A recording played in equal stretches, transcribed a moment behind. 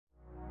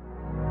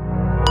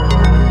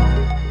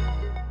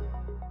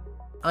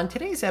On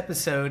today's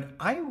episode,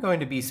 I am going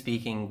to be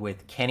speaking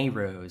with Kenny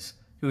Rose,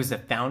 who is the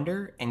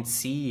founder and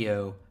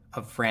CEO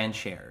of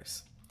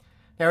FranShares.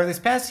 Now, this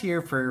past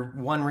year, for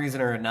one reason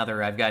or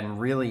another, I've gotten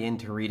really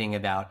into reading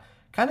about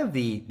kind of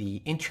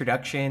the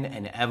introduction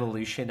and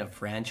evolution of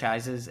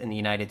franchises in the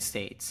United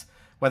States.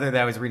 Whether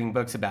that was reading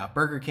books about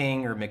Burger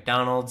King or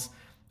McDonald's,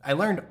 I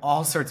learned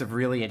all sorts of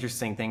really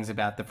interesting things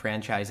about the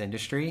franchise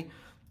industry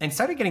and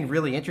started getting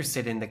really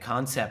interested in the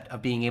concept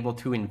of being able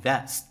to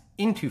invest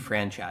into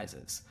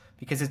franchises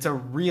because it's a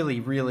really,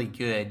 really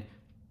good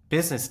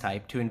business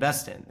type to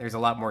invest in. There's a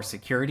lot more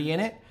security in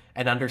it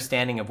and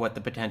understanding of what the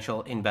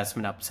potential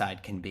investment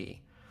upside can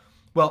be.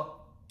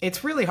 Well,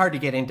 it's really hard to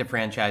get into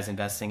franchise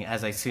investing,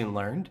 as I soon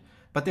learned,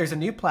 but there's a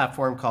new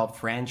platform called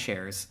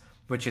FranShares,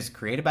 which is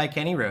created by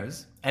Kenny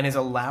Rose and is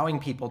allowing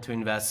people to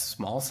invest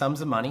small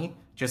sums of money,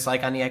 just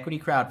like on the equity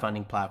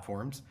crowdfunding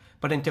platforms,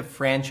 but into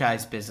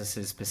franchise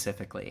businesses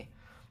specifically.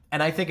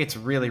 And I think it's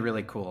really,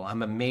 really cool.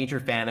 I'm a major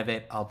fan of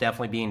it. I'll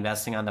definitely be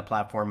investing on the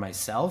platform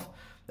myself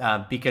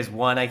because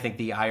one, I think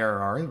the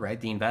IRR,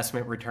 right, the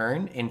investment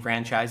return in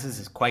franchises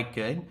is quite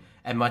good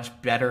and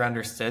much better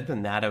understood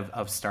than that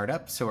of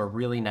startups. So a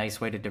really nice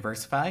way to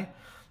diversify.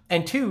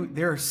 And two,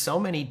 there are so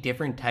many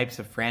different types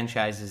of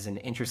franchises and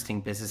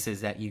interesting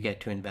businesses that you get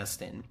to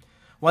invest in.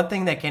 One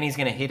thing that Kenny's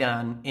going to hit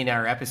on in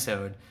our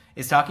episode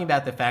is talking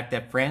about the fact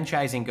that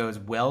franchising goes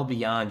well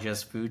beyond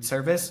just food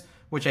service,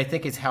 which I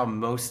think is how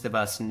most of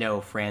us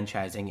know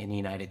franchising in the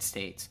United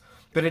States.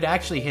 But it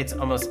actually hits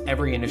almost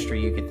every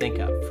industry you could think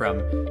of,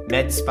 from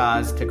med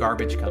spas to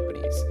garbage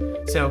companies.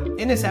 So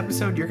in this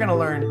episode, you're going to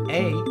learn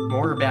A,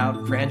 more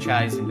about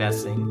franchise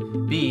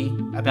investing, B,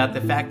 about the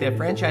fact that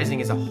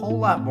franchising is a whole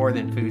lot more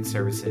than food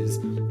services,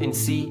 and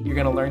C, you're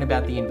going to learn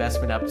about the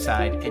investment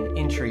upside and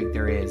intrigue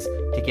there is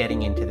to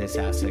getting into this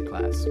asset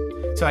class.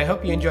 So I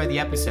hope you enjoy the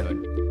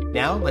episode.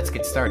 Now, let's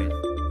get started.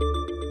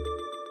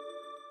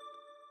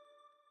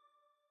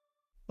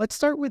 Let's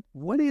start with,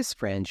 what is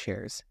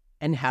FranShares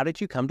and how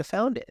did you come to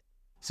found it?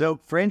 So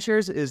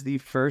FranShares is the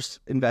first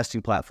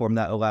investing platform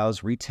that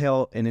allows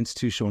retail and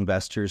institutional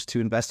investors to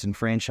invest in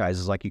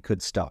franchises like you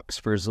could stocks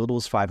for as little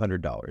as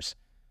 $500.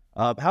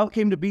 How it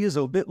came to be is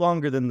a bit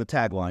longer than the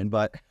tagline,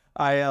 but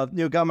I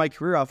got my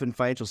career off in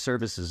financial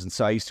services. And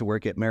so I used to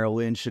work at Merrill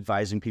Lynch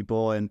advising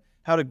people and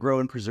how to grow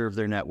and preserve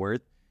their net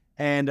worth.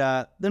 And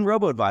then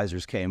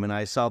robo-advisors came and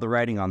I saw the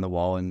writing on the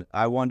wall and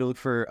I wanted to look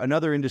for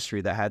another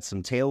industry that had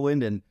some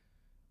tailwind, and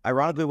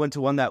ironically went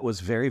to one that was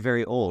very,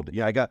 very old.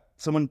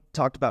 Someone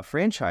talked about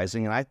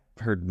franchising and I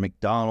heard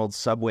McDonald's,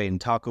 Subway, and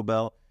Taco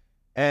Bell.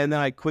 And then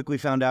I quickly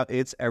found out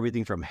it's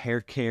everything from hair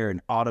care and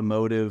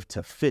automotive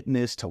to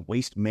fitness to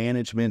waste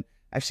management.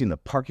 I've seen the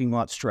parking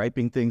lot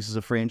striping things as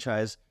a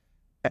franchise.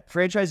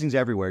 Franchising's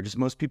everywhere, just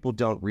most people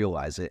don't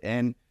realize it.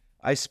 And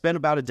I spent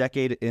about a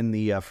decade in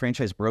the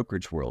franchise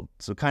brokerage world.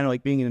 So kind of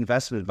like being an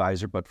investment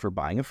advisor, but for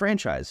buying a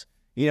franchise.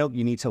 You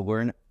need to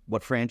learn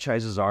what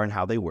franchises are and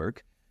how they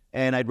work.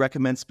 And I'd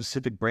recommend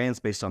specific brands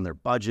based on their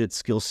budget,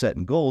 skill set,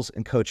 and goals,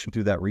 and coach them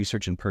through that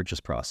research and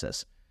purchase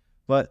process.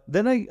 But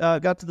then I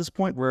got to this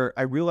point where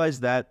I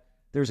realized that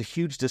there's a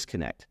huge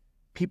disconnect.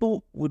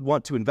 People would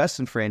want to invest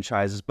in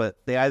franchises,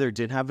 but they either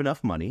didn't have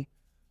enough money,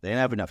 they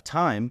didn't have enough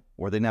time,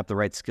 or they didn't have the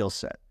right skill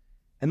set.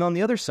 And on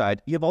the other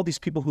side, you have all these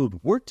people who have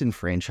worked in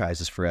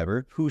franchises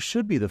forever, who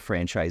should be the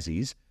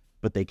franchisees,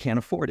 but they can't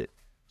afford it.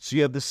 So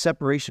you have this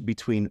separation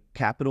between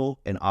capital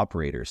and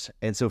operators.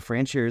 And so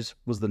FranShares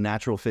was the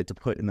natural fit to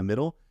put in the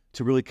middle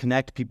to really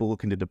connect people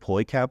looking to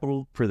deploy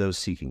capital for those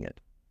seeking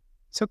it.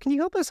 So can you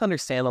help us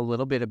understand a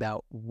little bit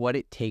about what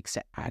it takes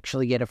to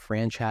actually get a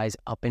franchise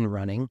up and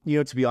running?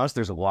 To be honest,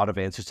 there's a lot of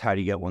answers to how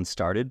do you get one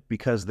started,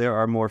 because there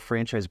are more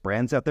franchise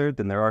brands out there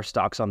than there are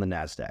stocks on the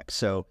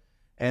NASDAQ.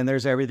 And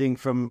there's everything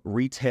from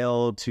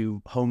retail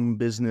to home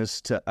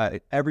business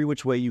to every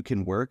which way you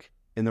can work.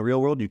 In the real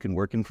world, you can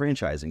work in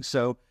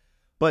franchising.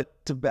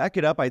 But to back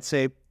it up, I'd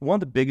say one of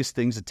the biggest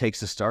things it takes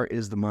to start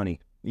is the money.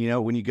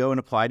 When you go and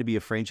apply to be a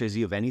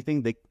franchisee of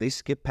anything, they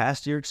skip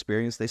past your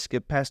experience, they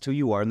skip past who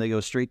you are, and they go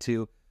straight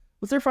to,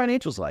 what's their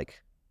financials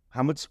like?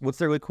 What's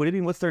their liquidity,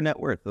 and what's their net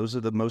worth? Those are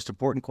the most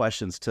important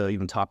questions to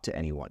even talk to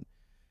anyone.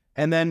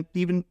 And then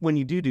even when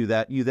you do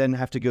that, you then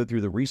have to go through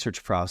the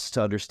research process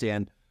to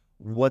understand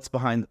what's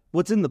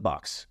in the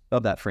box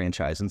of that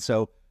franchise. And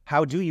so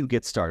how do you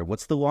get started?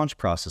 What's the launch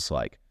process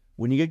like?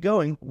 When you get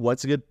going,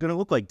 what's it going to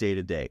look like day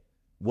to day?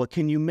 What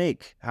can you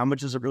make? How much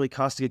does it really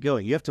cost to get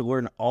going? You have to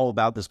learn all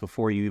about this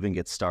before you even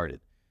get started.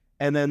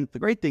 And then the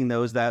great thing,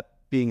 though, is that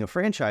being a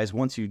franchise,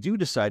 once you do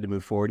decide to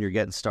move forward and you're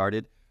getting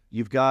started,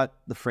 you've got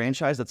the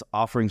franchise that's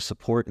offering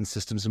support and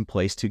systems in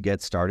place to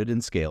get started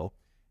and scale.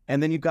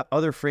 And then you've got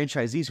other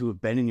franchisees who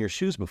have been in your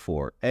shoes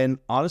before. And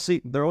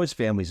honestly, they're always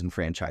families in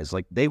franchise.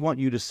 Like, they want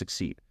you to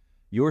succeed.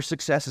 Your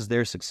success is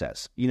their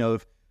success.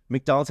 If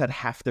McDonald's had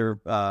half their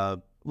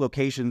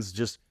locations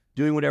just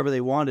doing whatever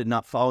they wanted,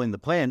 not following the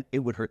plan, it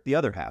would hurt the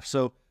other half.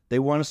 So they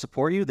want to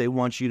support you. They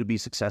want you to be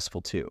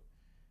successful too.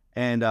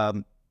 And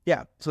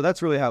so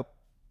that's really how,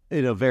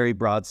 in a very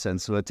broad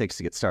sense, what it takes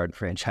to get started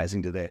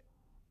franchising today.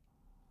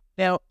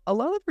 Now, a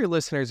lot of your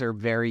listeners are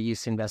very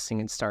used to investing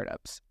in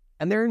startups,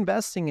 and they're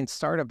investing in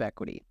startup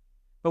equity.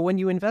 But when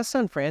you invest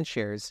on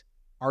FranShares,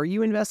 are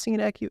you investing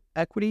in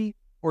equity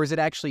or is it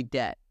actually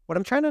debt? What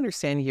I'm trying to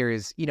understand here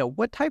is,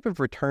 what type of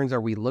returns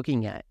are we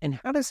looking at and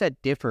how does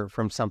that differ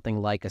from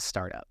something like a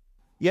startup?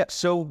 Yeah,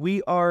 so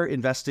we are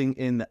investing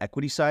in the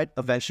equity side.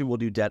 Eventually, we'll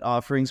do debt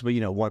offerings, but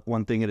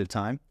one thing at a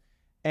time.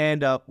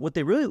 And what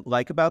they really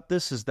like about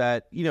this is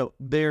that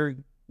they're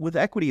with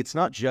equity. It's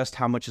not just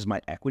how much is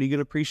my equity going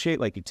to appreciate,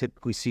 like you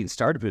typically see in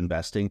startup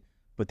investing,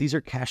 but these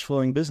are cash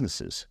flowing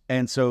businesses,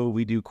 and so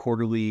we do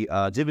quarterly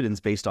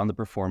dividends based on the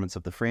performance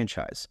of the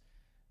franchise.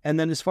 And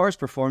then as far as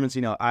performance,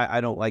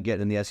 I don't like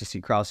getting in the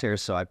SEC crosshairs,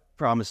 so I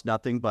promise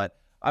nothing. But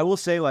I will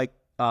say,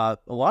 a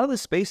lot of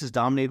this space is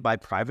dominated by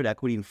private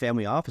equity and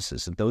family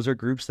offices, and those are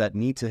groups that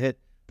need to hit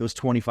those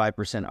 25%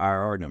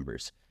 IRR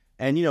numbers.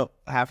 And,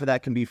 half of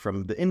that can be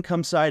from the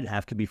income side,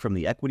 half can be from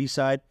the equity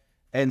side.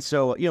 And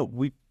so,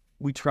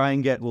 we try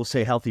and get, we'll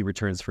say, healthy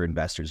returns for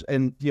investors.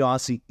 And,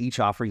 honestly, each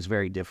offering is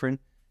very different.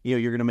 You're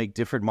going to make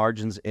different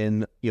margins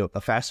in, a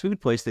fast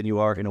food place than you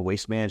are in a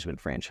waste management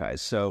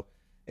franchise. So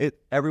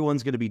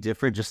everyone's going to be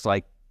different, just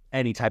like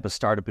any type of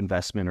startup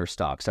investment or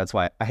stocks. That's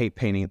why I hate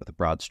painting it with a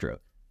broad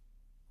stroke.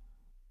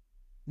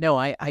 No,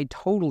 I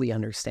totally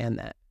understand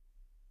that.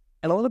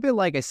 And a little bit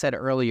like I said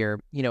earlier,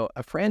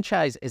 a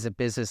franchise is a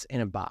business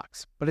in a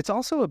box, but it's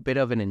also a bit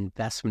of an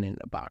investment in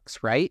a box,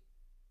 right?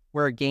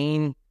 Where a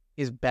gain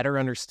is better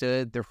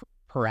understood, the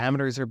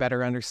parameters are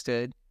better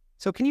understood.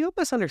 So can you help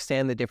us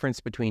understand the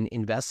difference between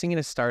investing in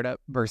a startup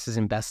versus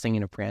investing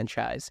in a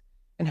franchise?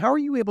 And how are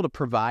you able to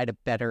provide a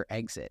better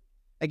exit?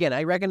 Again,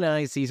 I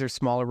recognize these are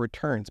smaller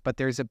returns, but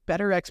there's a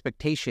better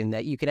expectation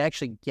that you can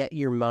actually get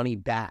your money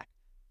back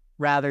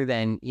rather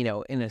than,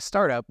 in a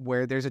startup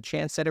where there's a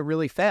chance that it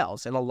really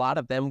fails, and a lot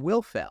of them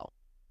will fail.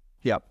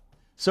 Yep.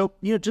 So,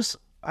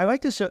 I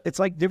like to show, it's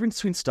like difference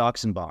between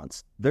stocks and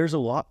bonds. There's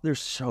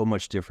so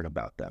much different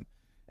about them.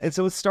 And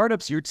so with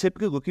startups, you're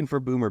typically looking for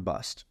boom or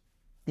bust.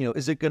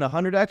 Is it going to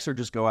 100x or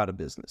just go out of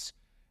business?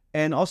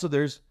 And also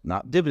there's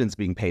not dividends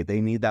being paid.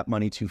 They need that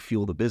money to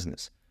fuel the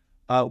business.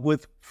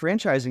 With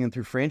franchising and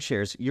through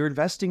FranShares, you're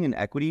investing in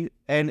equity,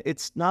 and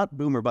it's not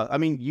boom or bust. I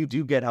mean, you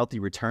do get healthy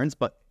returns,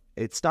 but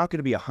it's not going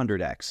to be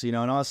 100x. And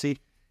honestly,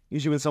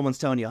 usually when someone's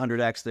telling you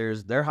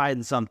 100x, they're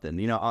hiding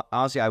something.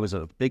 Honestly, I was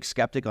a big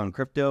skeptic on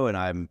crypto, and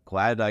I'm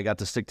glad I got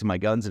to stick to my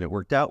guns and it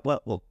worked out.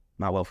 Well,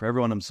 not well for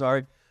everyone. I'm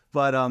sorry.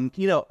 But,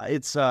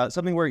 it's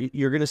something where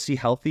you're going to see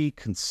healthy,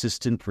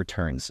 consistent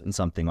returns in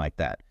something like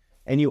that.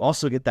 And you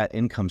also get that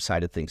income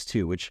side of things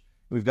too, which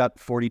we've got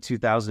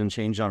 42,000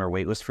 change on our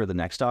wait list for the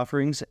next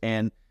offerings.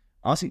 And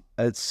honestly,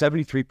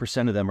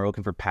 73% of them are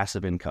looking for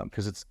passive income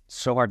because it's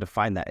so hard to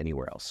find that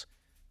anywhere else.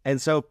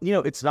 And so,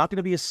 it's not going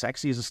to be as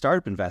sexy as a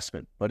startup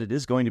investment, but it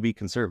is going to be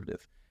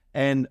conservative.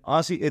 And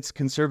honestly, it's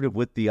conservative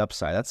with the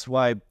upside. That's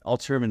why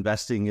alternative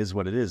investing is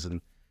what it is.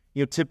 And,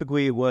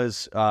 typically it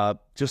was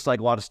just like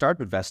a lot of startup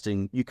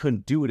investing, you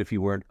couldn't do it if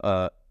you weren't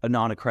a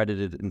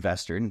non-accredited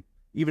investor. And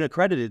even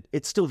accredited,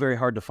 it's still very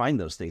hard to find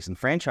those things. And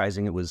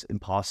franchising, it was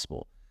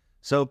impossible.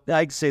 So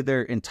I'd say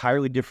they're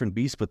entirely different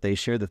beasts, but they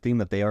share the theme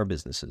that they are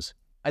businesses.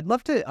 I'd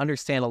love to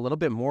understand a little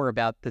bit more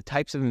about the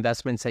types of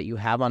investments that you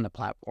have on the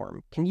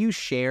platform. Can you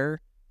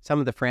share some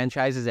of the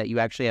franchises that you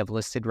actually have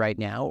listed right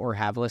now or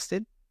have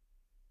listed?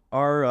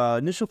 Our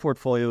initial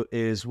portfolio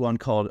is one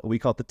we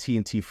call it the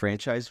T&T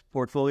franchise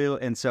portfolio.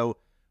 And so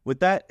with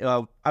that,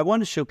 I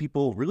wanted to show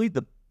people really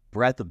the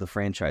breadth of the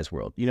franchise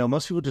world.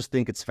 Most people just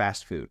think it's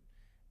fast food.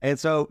 And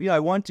so, I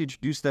wanted to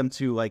introduce them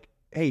to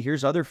hey,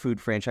 here's other food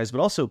franchise, but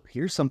also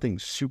here's something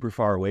super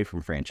far away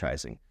from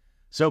franchising.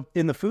 So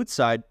in the food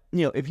side,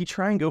 if you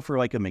try and go for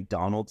a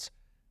McDonald's,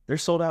 they're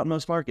sold out in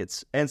most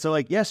markets. And so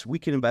yes, we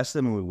can invest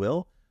them and we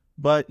will,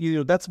 but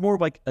that's more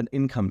like an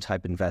income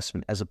type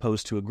investment as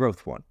opposed to a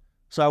growth one.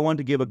 So I wanted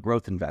to give a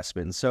growth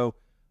investment. So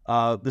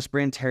this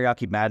brand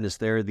Teriyaki Madness,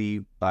 they're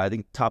the, I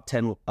think, top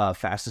 10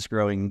 fastest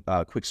growing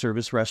quick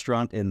service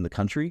restaurant in the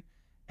country.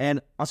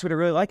 And also what I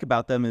really like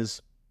about them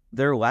is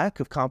their lack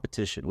of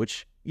competition,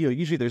 which,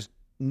 usually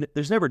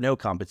there's never no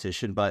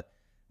competition, but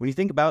when you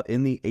think about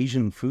in the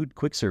Asian food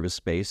quick service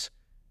space,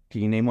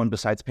 can you name one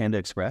besides Panda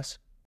Express?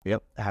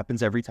 Yep, it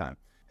happens every time.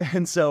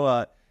 And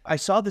so I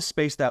saw this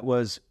space that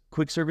was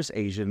quick service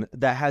Asian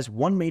that has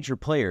one major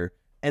player,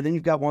 and then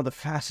you've got one of the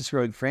fastest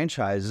growing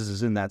franchises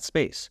is in that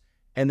space.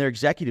 And their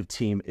executive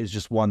team is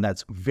just one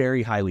that's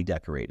very highly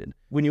decorated.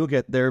 When you look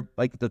at their,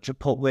 the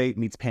Chipotle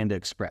meets Panda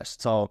Express,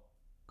 it's all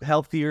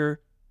healthier,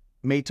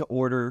 made to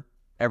order,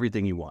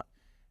 everything you want.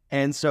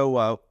 And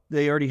so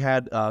they already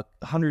had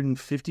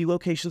 150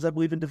 locations, I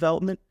believe, in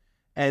development.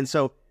 And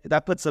so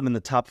that puts them in the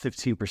top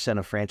 15%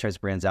 of franchise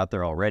brands out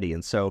there already.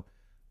 And so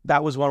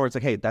that was one where it's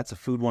hey, that's a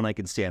food one I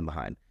can stand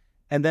behind.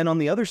 And then on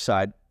the other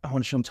side, I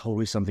want to show them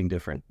totally something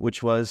different,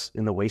 which was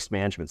in the waste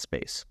management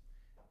space.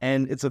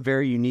 And it's a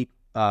very unique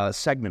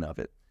segment of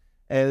it.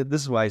 And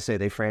this is why I say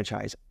they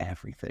franchise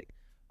everything.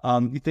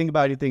 You think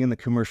about anything in the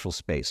commercial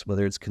space,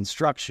 whether it's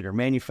construction or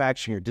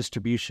manufacturing or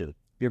distribution. Have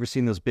you ever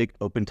seen those big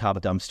open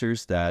top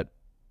dumpsters that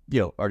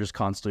are just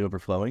constantly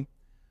overflowing.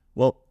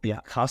 Well,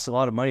 it costs a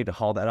lot of money to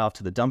haul that off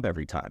to the dump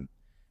every time.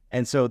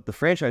 And so the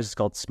franchise is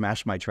called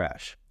Smash My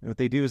Trash. And what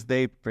they do is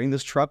they bring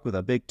this truck with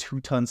a big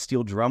 2-ton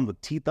steel drum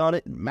with teeth on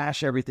it and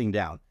mash everything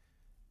down.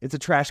 It's a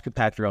trash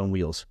compactor on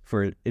wheels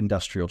for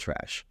industrial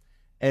trash.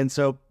 And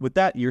so with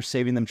that, you're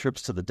saving them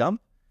trips to the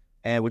dump,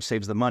 and which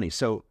saves them money.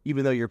 So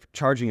even though you're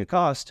charging a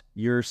cost,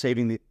 you're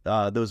saving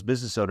those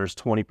business owners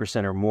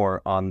 20% or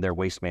more on their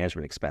waste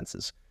management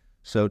expenses.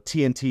 So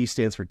TNT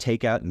stands for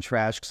takeout and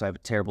trash, because I have a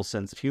terrible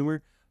sense of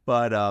humor.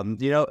 But,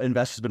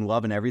 investors have been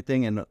loving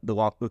everything, and the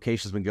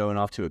location's been going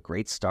off to a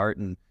great start.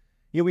 And,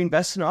 we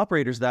invest in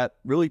operators that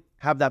really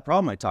have that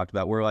problem I talked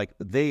about, where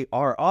they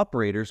are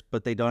operators,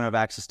 but they don't have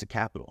access to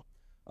capital.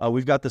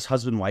 We've got this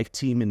husband-wife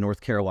team in North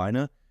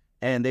Carolina,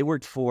 and they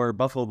worked for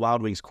Buffalo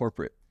Wild Wings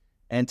corporate.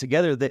 And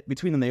together,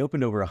 between them, they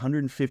opened over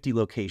 150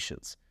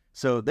 locations.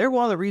 So they're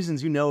one of the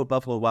reasons what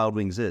Buffalo Wild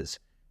Wings is.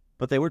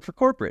 But they worked for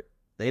corporate.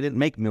 They didn't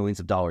make millions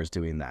of dollars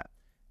doing that.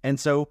 And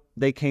so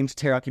they came to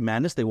Teriyaki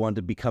Madness. They wanted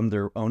to become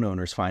their own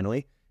owners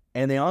finally.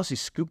 And they honestly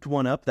scooped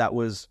one up that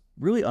was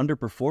really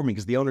underperforming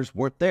because the owners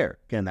weren't there.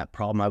 Again, that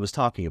problem I was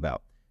talking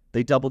about.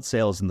 They doubled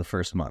sales in the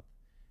first month.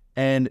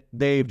 And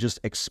they've just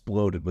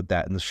exploded with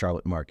that in the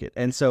Charlotte market.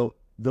 And so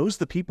those are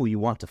the people you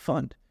want to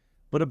fund.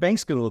 But a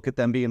bank's going to look at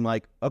them being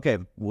like, okay,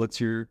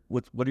 what are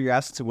your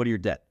assets and what are your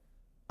debt?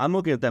 I'm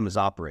looking at them as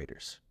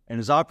operators. And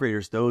as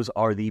operators, those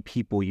are the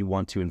people you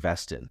want to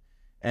invest in.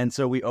 And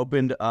so we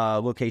opened a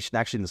location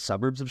actually in the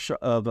suburbs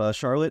of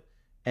Charlotte.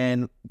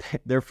 And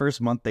their first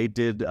month, they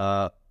did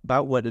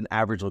about what an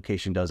average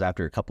location does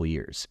after a couple of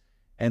years.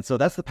 And so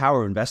that's the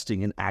power of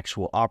investing in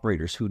actual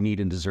operators who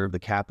need and deserve the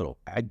capital.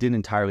 I didn't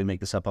entirely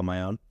make this up on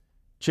my own.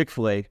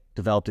 Chick-fil-A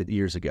developed it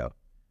years ago.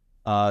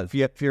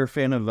 If you're a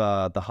fan of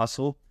The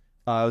Hustle,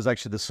 it was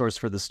actually the source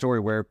for the story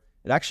where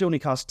it actually only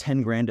costs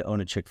 $10,000 to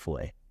own a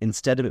Chick-fil-A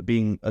instead of it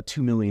being a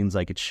 $2 million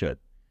like it should.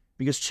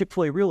 Because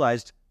Chick-fil-A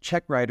realized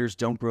check writers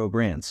don't grow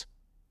brands.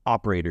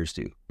 Operators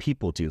do.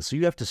 People do. So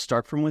you have to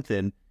start from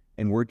within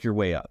and work your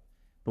way up.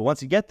 But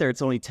once you get there,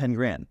 it's only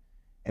 $10,000.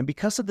 And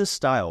because of this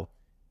style,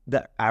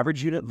 the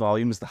average unit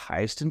volume is the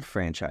highest in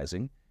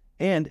franchising,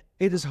 and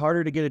it is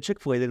harder to get a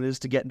Chick-fil-A than it is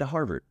to get into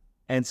Harvard.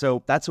 And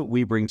so that's what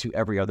we bring to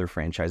every other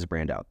franchise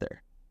brand out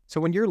there. So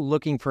when you're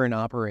looking for an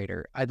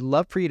operator, I'd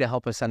love for you to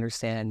help us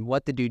understand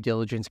what the due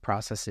diligence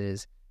process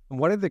is and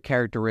what are the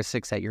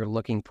characteristics that you're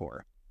looking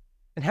for.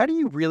 And how do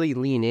you really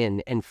lean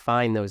in and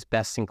find those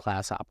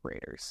best-in-class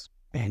operators?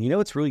 And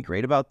what's really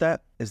great about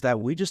that is that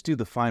we just do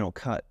the final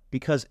cut,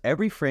 because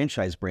every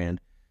franchise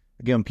brand,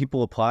 again, when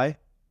people apply,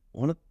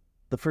 one of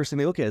the first thing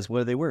they look at is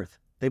what are they worth?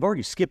 They've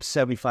already skipped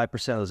 75%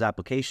 of those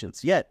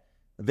applications, yet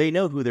they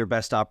know who their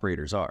best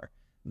operators are.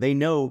 They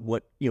know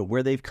what,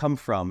 where they've come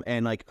from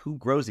and who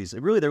grows these.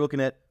 Really, they're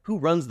looking at who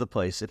runs the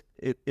place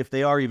if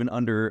they are even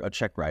under a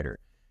check writer.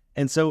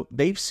 And so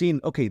they've seen,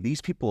 okay, these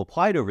people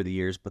applied over the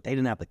years, but they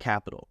didn't have the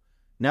capital.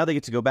 Now they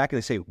get to go back and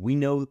they say, we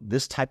know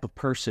this type of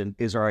person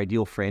is our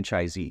ideal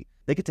franchisee.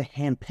 They get to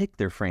handpick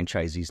their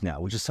franchisees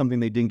now, which is something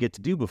they didn't get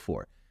to do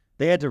before.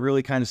 They had to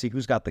really kind of see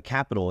who's got the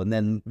capital and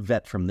then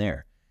vet from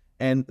there.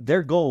 And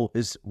their goal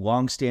is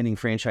long-standing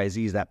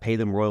franchisees that pay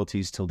them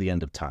royalties till the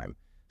end of time.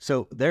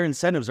 So their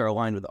incentives are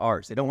aligned with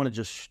ours. They don't want to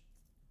just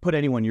put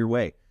anyone your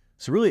way.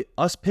 So really,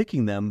 us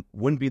picking them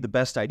wouldn't be the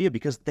best idea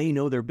because they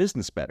know their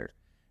business better.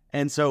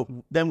 And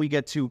so then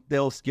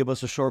they'll give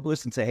us a short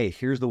list and say, hey,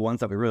 here's the ones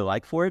that we really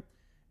like for it.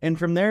 And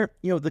from there,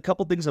 the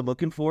couple things I'm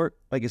looking for,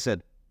 like I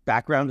said,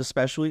 background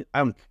especially,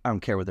 I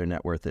don't care what their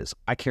net worth is.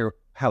 I care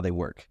how they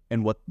work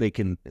and what they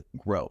can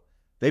grow.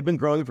 They've been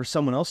growing for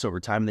someone else over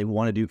time and they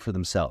want to do it for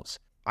themselves.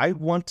 I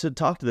want to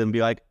talk to them and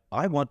be like,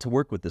 I want to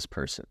work with this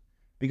person.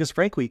 Because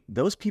frankly,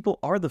 those people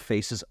are the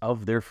faces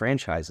of their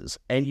franchises.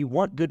 And you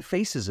want good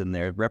faces in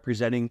there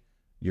representing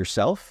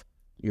yourself,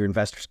 your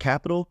investors'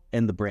 capital,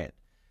 and the brand.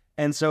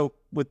 And so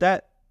with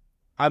that,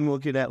 I'm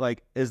looking at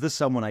is this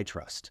someone I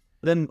trust?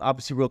 Then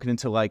obviously we're looking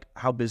into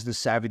how business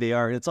savvy they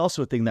are. And it's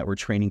also a thing that we're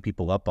training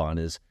people up on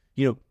is,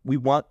 we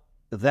want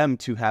them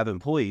to have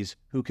employees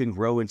who can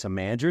grow into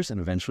managers and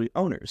eventually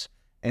owners.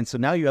 And so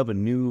now you have a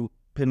new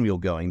pinwheel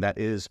going that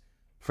is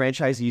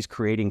franchisees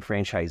creating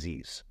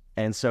franchisees.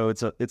 And so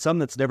it's something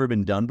that's never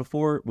been done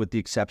before with the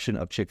exception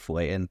of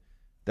Chick-fil-A. And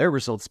their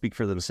results speak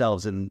for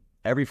themselves. And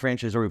every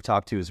franchisor we've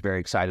talked to is very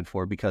excited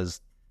for it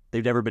because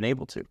they've never been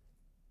able to.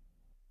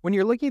 When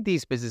you're looking at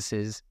these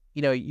businesses,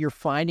 you're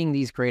finding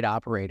these great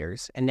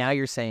operators, and now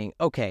you're saying,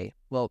 okay,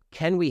 well,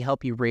 can we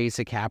help you raise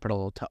the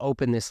capital to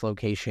open this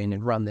location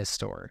and run this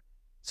store?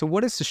 So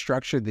what is the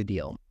structure of the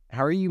deal?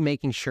 How are you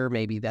making sure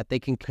maybe that they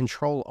can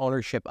control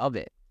ownership of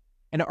it?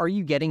 And are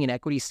you getting an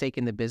equity stake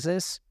in the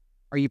business?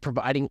 Are you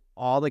providing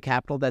all the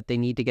capital that they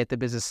need to get the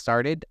business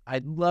started?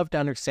 I'd love to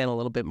understand a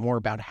little bit more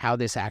about how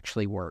this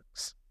actually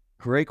works.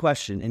 Great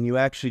question. And you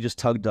actually just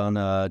tugged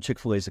on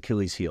Chick-fil-A's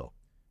Achilles heel.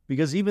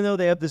 Because even though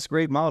they have this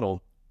great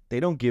model, they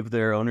don't give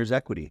their owners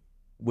equity,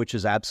 which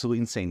is absolutely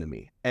insane to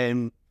me.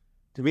 And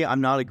to me, I'm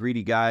not a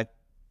greedy guy.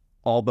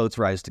 All boats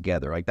rise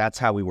together. That's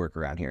how we work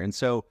around here. And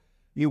so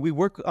We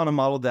work on a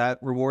model that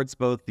rewards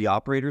both the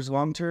operators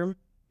long-term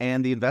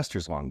and the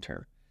investors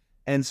long-term.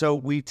 And so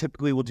we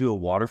typically will do a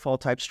waterfall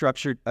type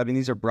structure. I mean,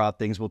 these are broad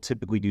things. We'll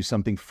typically do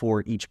something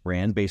for each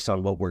brand based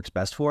on what works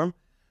best for them.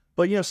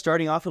 But,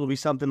 starting off, it'll be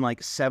something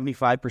like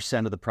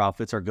 75% of the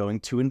profits are going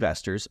to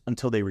investors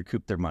until they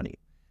recoup their money.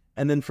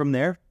 And then from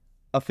there,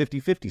 a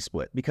 50-50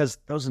 split, because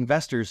those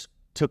investors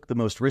took the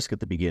most risk at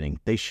the beginning.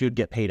 They should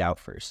get paid out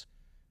first.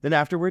 Then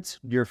afterwards,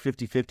 you're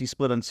 50-50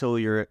 split until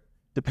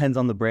depends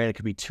on the brand, it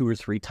could be 2 or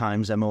 3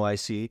 times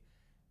MOIC.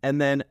 And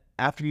then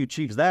after you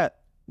achieve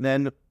that,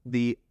 then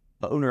the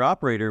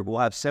owner-operator will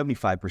have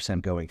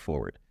 75% going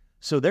forward.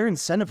 So they're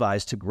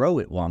incentivized to grow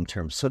it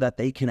long-term so that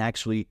they can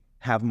actually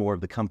have more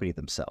of the company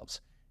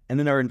themselves. And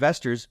then our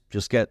investors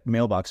just get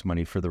mailbox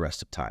money for the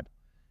rest of time.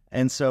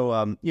 And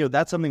so,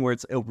 that's something where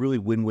it's a really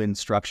win-win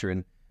structure.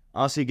 And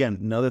honestly, again,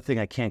 another thing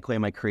I can't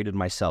claim I created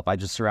myself. I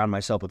just surround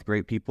myself with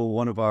great people.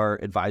 One of our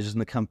advisors in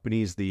the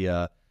company is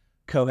the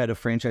co-head of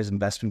franchise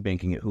investment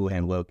banking at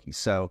Houlihan Lokey.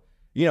 So,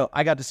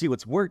 I got to see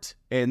what's worked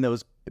in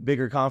those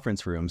bigger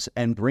conference rooms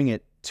and bring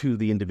it to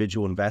the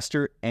individual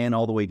investor and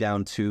all the way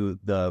down to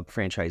the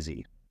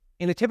franchisee.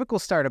 In a typical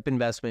startup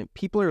investment,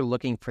 people are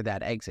looking for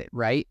that exit,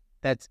 right?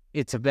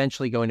 It's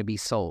eventually going to be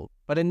sold.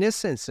 But in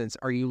this instance,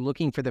 are you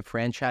looking for the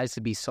franchise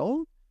to be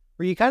sold?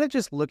 Or are you kind of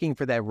just looking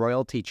for that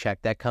royalty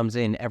check that comes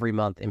in every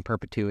month in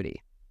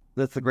perpetuity?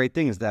 That's the great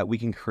thing, is that we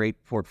can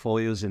create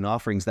portfolios and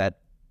offerings that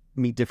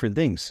meet different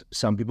things.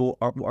 Some people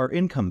are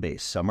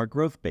income-based, some are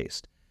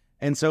growth-based.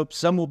 And so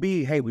some will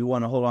be, hey, we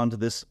want to hold on to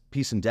this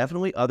piece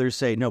indefinitely. Others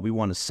say, no, we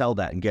want to sell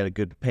that and get a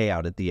good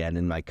payout at the end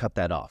and cut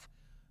that off.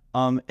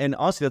 And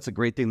honestly, that's a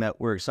great thing that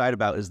we're excited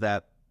about, is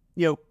that,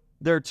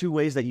 there are 2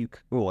 ways that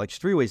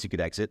 3 ways you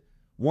could exit.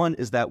 One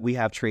is that we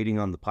have trading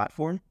on the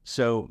platform.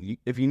 So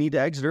if you need to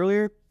exit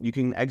earlier, you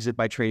can exit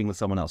by trading with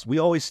someone else. We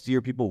always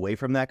steer people away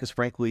from that because,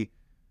 frankly,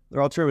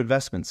 they're alternative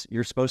investments.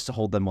 You're supposed to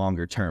hold them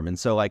longer term. And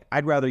so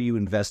I'd rather you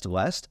invest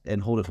less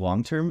and hold it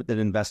long term than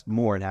invest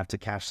more and have to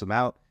cash them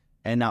out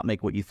and not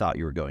make what you thought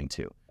you were going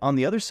to. On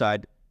the other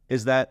side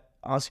is that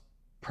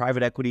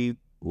private equity,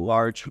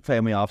 large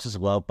family offices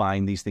love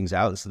buying these things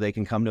out, so they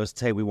can come to us and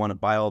say, we want to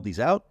buy all these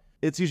out.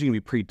 It's usually going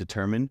to be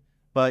predetermined,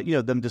 but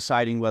them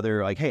deciding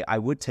whether hey, I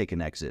would take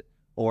an exit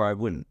or I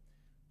wouldn't.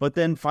 But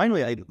then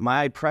finally,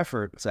 my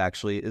preference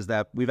actually is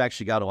that we've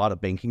actually got a lot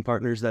of banking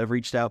partners that have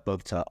reached out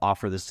both to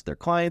offer this to their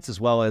clients as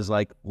well as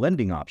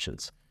lending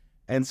options.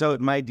 And so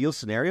in my ideal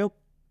scenario,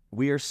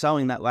 we are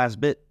selling that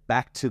last bit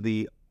back to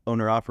the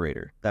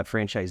owner-operator, that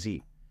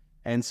franchisee.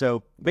 And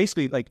so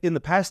basically, in the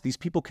past, these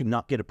people could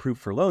not get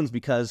approved for loans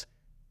because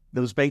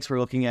those banks were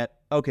looking at,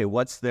 okay,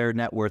 what's their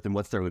net worth and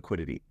what's their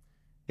liquidity?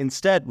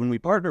 Instead, when we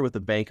partner with the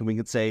bank and we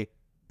can say,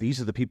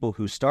 these are the people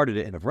who started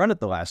it and have run it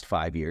the last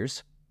 5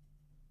 years,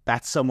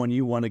 that's someone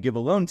you want to give a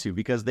loan to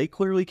because they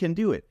clearly can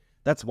do it.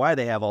 That's why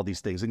they have all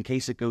these things in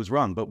case it goes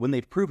wrong. But when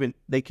they've proven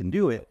they can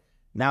do it,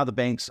 now the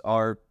banks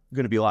are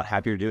going to be a lot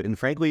happier to do it. And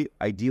frankly,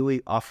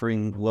 ideally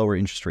offering lower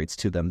interest rates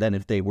to them than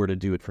if they were to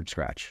do it from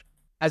scratch.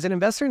 As an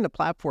investor in the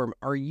platform,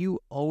 are you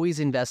always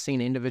investing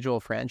in individual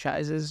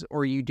franchises,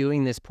 or are you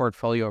doing this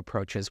portfolio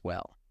approach as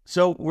well?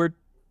 So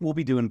we'll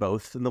be doing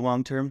both in the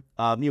long term.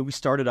 We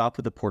started off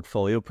with a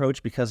portfolio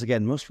approach because,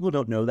 again, most people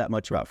don't know that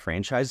much about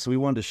franchises. So we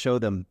wanted to show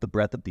them the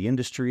breadth of the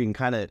industry and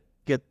kind of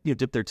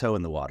dip their toe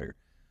in the water.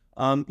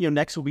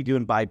 Next we'll be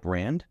doing by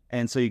brand.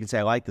 And so you can say,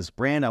 I like this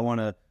brand. I want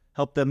to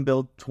help them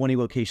build 20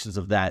 locations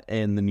of that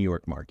in the New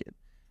York market.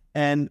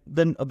 And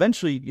then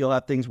eventually you'll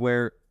have things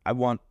where I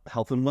want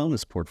health and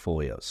wellness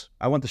portfolios.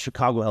 I want the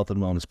Chicago health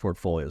and wellness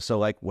portfolio.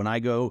 So when I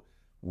go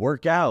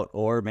work out,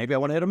 or maybe I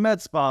want to hit a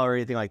med spa or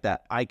anything like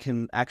that, I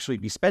can actually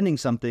be spending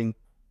something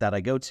that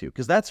I go to,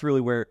 because that's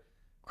really where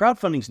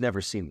crowdfunding's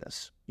never seen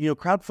this.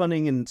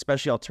 Crowdfunding and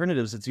especially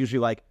alternatives, it's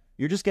usually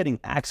you're just getting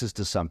access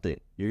to something.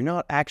 You're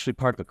not actually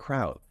part of a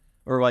crowd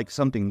or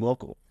something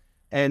local.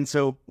 And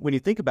so when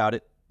you think about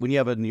it, when you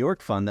have a New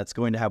York fund that's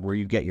going to have where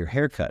you get your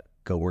haircut,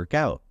 go work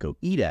out, go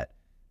eat at,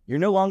 you're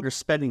no longer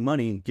spending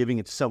money and giving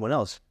it to someone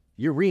else.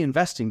 You're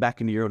reinvesting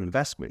back into your own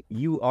investment.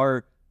 You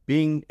are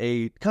being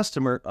a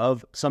customer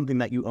of something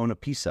that you own a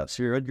piece of.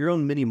 So you're your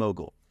own mini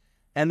mogul.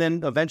 And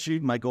then eventually,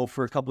 my goal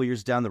for a couple of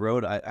years down the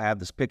road, I have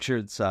this picture.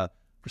 It's for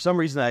some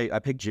reason I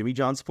picked Jimmy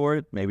John's for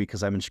it, maybe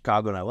because I'm in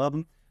Chicago and I love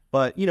them.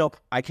 But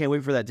I can't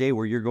wait for that day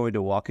where you're going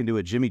to walk into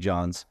a Jimmy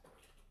John's,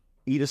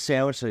 eat a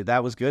sandwich, say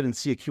that was good, and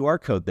see a QR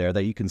code there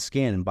that you can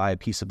scan and buy a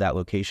piece of that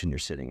location you're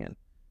sitting in.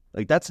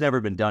 That's never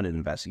been done in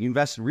investing. You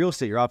invest in real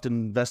estate, you're often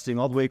investing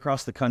all the way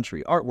across the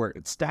country. Artwork,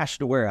 it's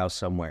stashed in a warehouse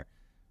somewhere.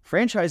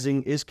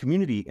 Franchising is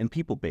community and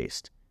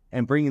people-based,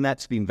 and bringing that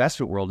to the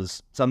investment world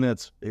is something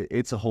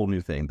it's a whole new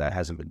thing that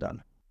hasn't been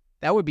done.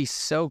 That would be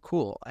so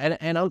cool.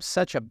 And I'm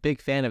such a big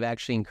fan of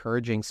actually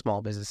encouraging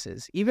small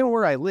businesses. Even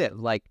where I live,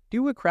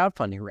 do a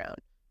crowdfunding round,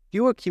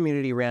 do a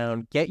community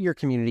round, get your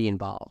community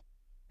involved.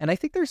 And I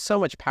think there's so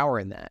much power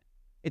in that.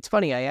 It's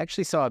funny, I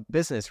actually saw a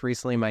business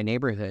recently in my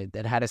neighborhood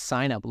that had a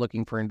sign up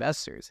looking for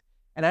investors.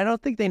 And I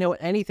don't think they know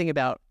anything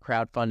about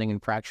crowdfunding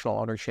and fractional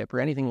ownership or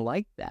anything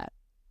like that.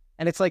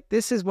 And it's like,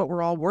 this is what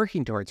we're all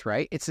working towards,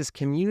 right? It's this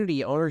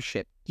community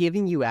ownership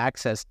giving you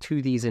access to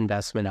these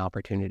investment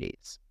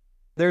opportunities.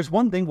 There's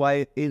one thing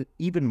why it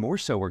even more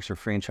so works for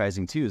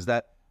franchising too, is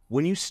that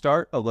when you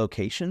start a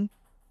location,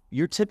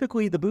 you're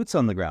typically the boots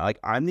on the ground. Like,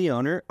 I'm the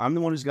owner. I'm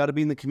the one who's got to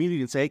be in the community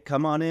and say,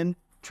 come on in,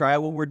 try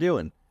out what we're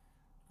doing.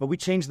 But we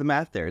changed the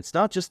math there. It's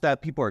not just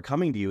that people are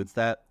coming to you. It's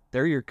that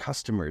they're your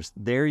customers.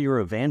 They're your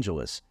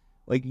evangelists.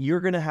 Like,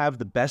 you're going to have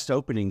the best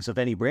openings of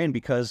any brand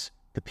because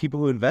the people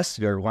who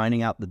invested are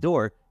lining out the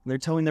door and they're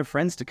telling their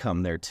friends to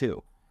come there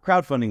too.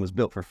 Crowdfunding was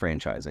built for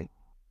franchising.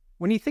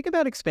 When you think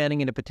about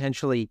expanding into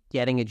potentially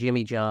getting a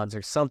Jimmy John's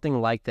or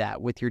something like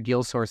that with your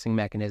deal sourcing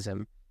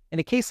mechanism, in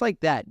a case like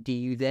that, do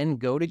you then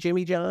go to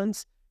Jimmy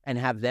John's and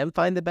have them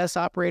find the best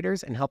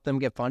operators and help them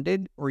get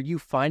funded? Or are you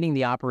finding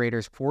the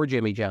operators for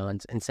Jimmy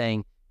John's and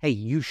saying, hey,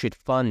 you should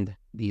fund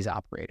these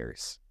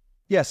operators?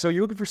 Yeah, so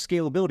you're looking for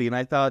scalability, and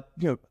I thought,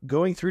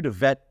 going through to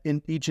vet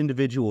in each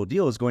individual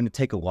deal is going to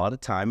take a lot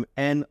of time,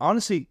 and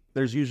honestly,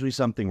 there's usually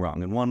something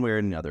wrong in one way or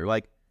another.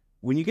 Like,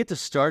 when you get to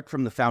start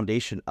from the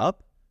foundation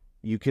up,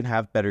 you can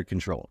have better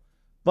control.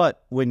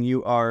 But when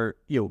you are,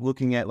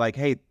 looking at like,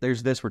 hey,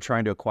 there's this, we're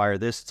trying to acquire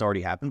this, it's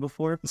already happened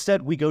before.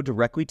 Instead, we go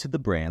directly to the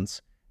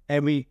brands,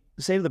 and we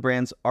say to the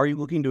brands, are you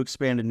looking to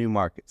expand in new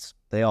markets?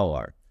 They all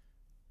are.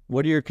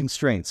 What are your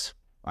constraints?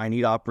 I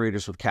need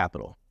operators with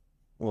capital.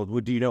 Well,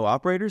 do you know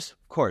operators?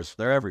 Of course,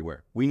 they're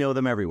everywhere. We know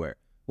them everywhere.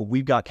 Well,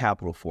 we've got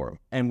capital for them.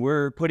 And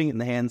we're putting it in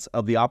the hands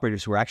of the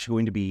operators who are actually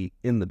going to be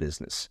in the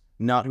business,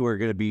 not who are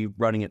going to be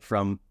running it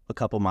from a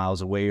couple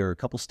miles away or a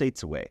couple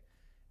states away.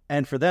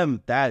 And for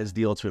them, that is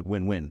the ultimate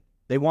win-win.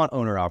 They want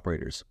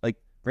owner-operators. Like,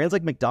 brands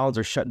like McDonald's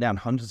are shutting down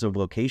hundreds of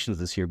locations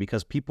this year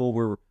because people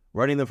were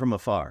running them from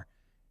afar.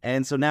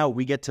 And so now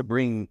we get to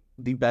bring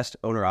the best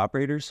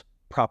owner-operators,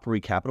 properly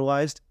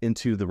capitalized,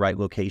 into the right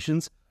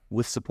locations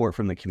with support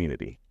from the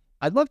community.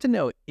 I'd love to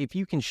know if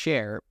you can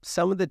share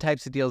some of the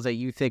types of deals that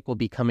you think will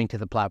be coming to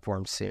the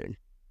platform soon.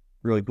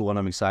 Really cool one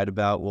I'm excited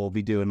about. We'll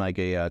be doing like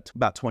a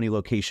about 20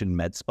 location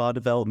med spa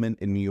development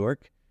in New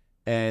York.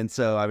 And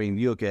so, I mean,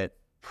 you look at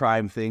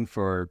prime thing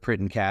for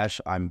print and cash.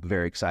 I'm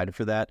very excited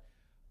for that.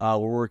 We're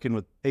working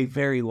with a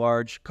very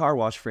large car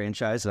wash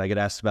franchise, and I get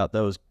asked about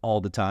those all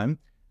the time.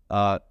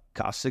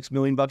 Cost $6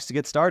 million to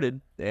get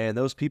started, and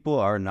those people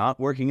are not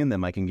working in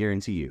them, I can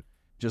guarantee you.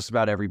 Just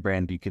about every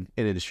brand in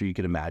industry you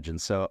can imagine.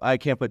 So I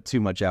can't put too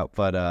much out,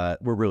 but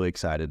we're really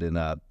excited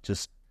and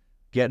just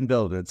getting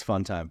building. It's a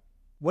fun time.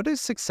 What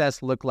does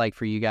success look like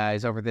for you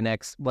guys over the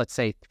next, let's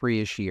say,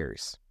 3-ish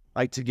years?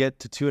 Like to get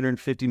to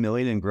 $250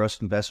 million in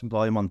gross investment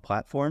volume on the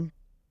platform.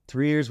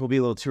 3 years will be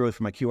a little too early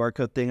for my QR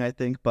code thing, I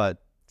think,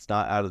 but it's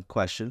not out of the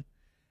question.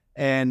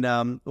 And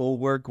we'll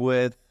work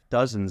with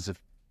dozens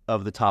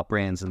of the top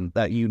brands and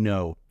that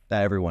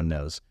that everyone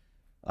knows.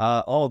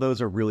 All of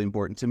those are really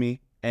important to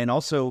me. And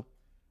also,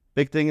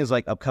 big thing is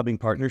like upcoming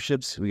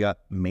partnerships. We got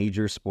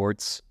major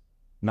sports,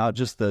 not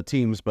just the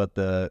teams, but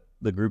the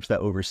groups that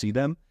oversee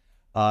them.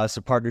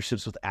 So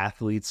partnerships with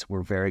athletes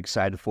we're very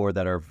excited for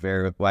that are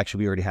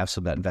we already have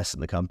some that invest in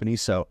the company.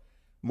 So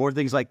more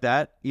things like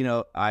that.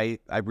 I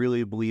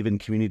really believe in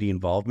community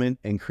involvement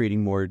and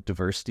creating more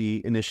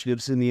diversity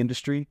initiatives in the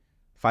industry.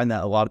 Find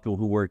that a lot of people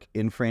who work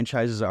in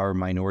franchises are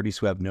minorities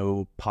who have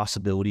no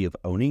possibility of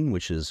owning,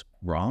 which is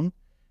wrong.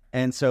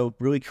 And so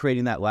really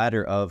creating that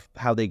ladder of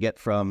how they get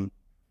from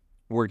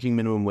working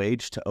minimum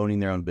wage to owning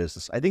their own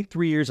business. I think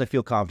 3 years, I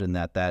feel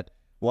confident that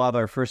we'll have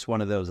our first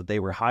one of those, that they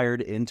were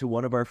hired into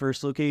one of our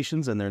first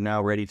locations and they're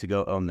now ready to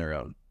go own their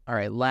own. All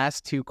right,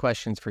 last 2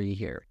 questions for you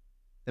here.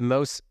 The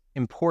most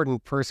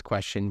important first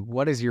question,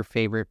 what is your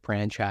favorite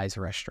franchise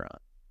restaurant?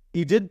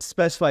 You did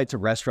specify it's a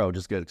restaurant, which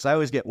is good, because I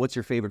always get, what's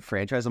your favorite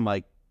franchise? I'm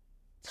like,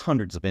 it's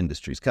hundreds of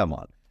industries, come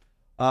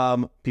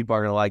on. People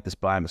are going to like this,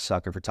 but I'm a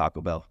sucker for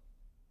Taco Bell.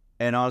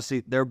 And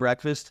honestly, their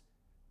breakfast,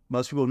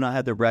 most people have not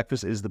had their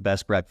breakfast, is the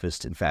best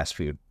breakfast in fast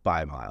food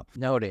by a mile.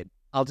 Noted.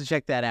 I'll have to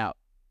check that out.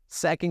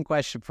 Second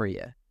question for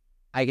you.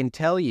 I can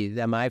tell you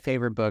that my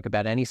favorite book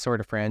about any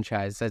sort of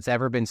franchise that's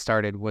ever been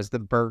started was The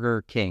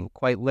Burger King,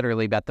 quite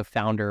literally about the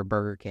founder of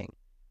Burger King.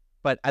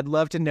 But I'd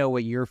love to know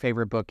what your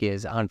favorite book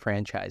is on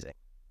franchising.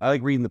 I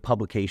like reading the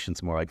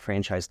publications more, like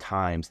Franchise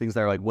Times, things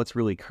that are like what's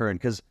really current.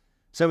 Because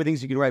so many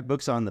things you can write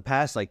books on in the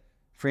past, like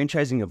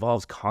franchising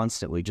evolves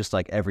constantly, just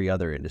like every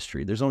other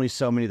industry. There's only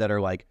so many that are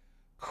like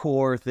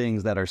core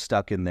things that are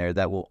stuck in there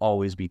that will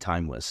always be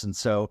timeless. And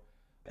so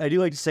I do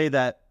like to say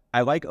that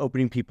I like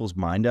opening people's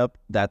mind up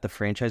that the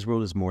franchise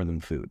world is more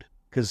than food.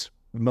 Because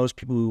most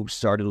people who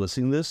started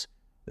listening to this,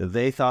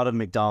 they thought of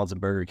McDonald's and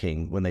Burger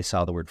King when they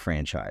saw the word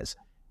franchise.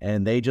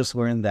 And they just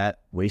learned that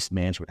Waste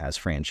Management has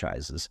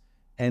franchises.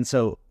 And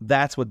so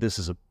that's what this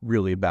is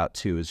really about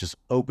too, is just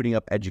opening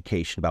up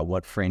education about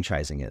what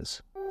franchising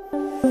is.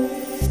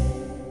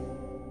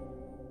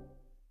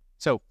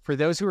 So for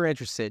those who are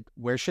interested,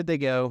 where should they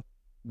go?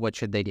 What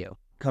should they do?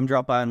 Come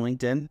drop by on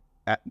LinkedIn,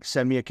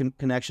 send me a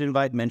connection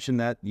invite, mention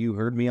that you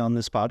heard me on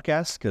this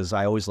podcast, because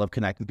I always love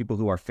connecting people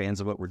who are fans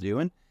of what we're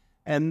doing.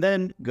 And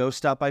then go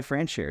stop by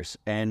FranShares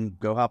and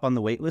go hop on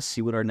the wait list,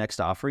 see what our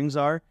next offerings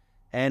are.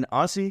 And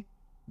honestly,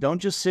 Don't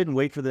just sit and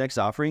wait for the next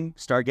offering.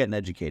 Start getting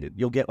educated.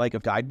 You'll get like a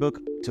guidebook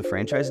to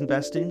franchise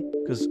investing,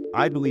 because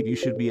I believe you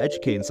should be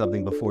educating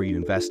something before you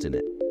invest in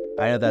it.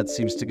 I know that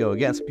seems to go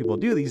against what people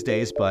do these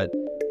days, but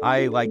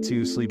I like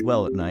to sleep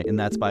well at night, and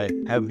that's by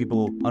having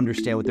people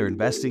understand what they're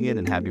investing in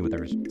and happy with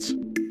their results.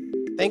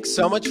 Thanks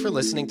so much for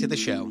listening to the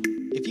show.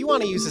 If you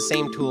want to use the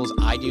same tools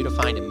I do to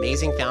find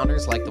amazing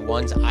founders like the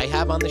ones I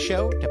have on the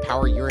show to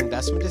power your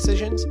investment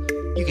decisions,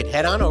 you could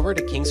head on over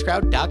to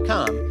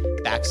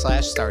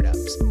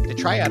kingscrowd.com/startups to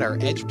try out our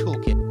Edge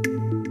Toolkit.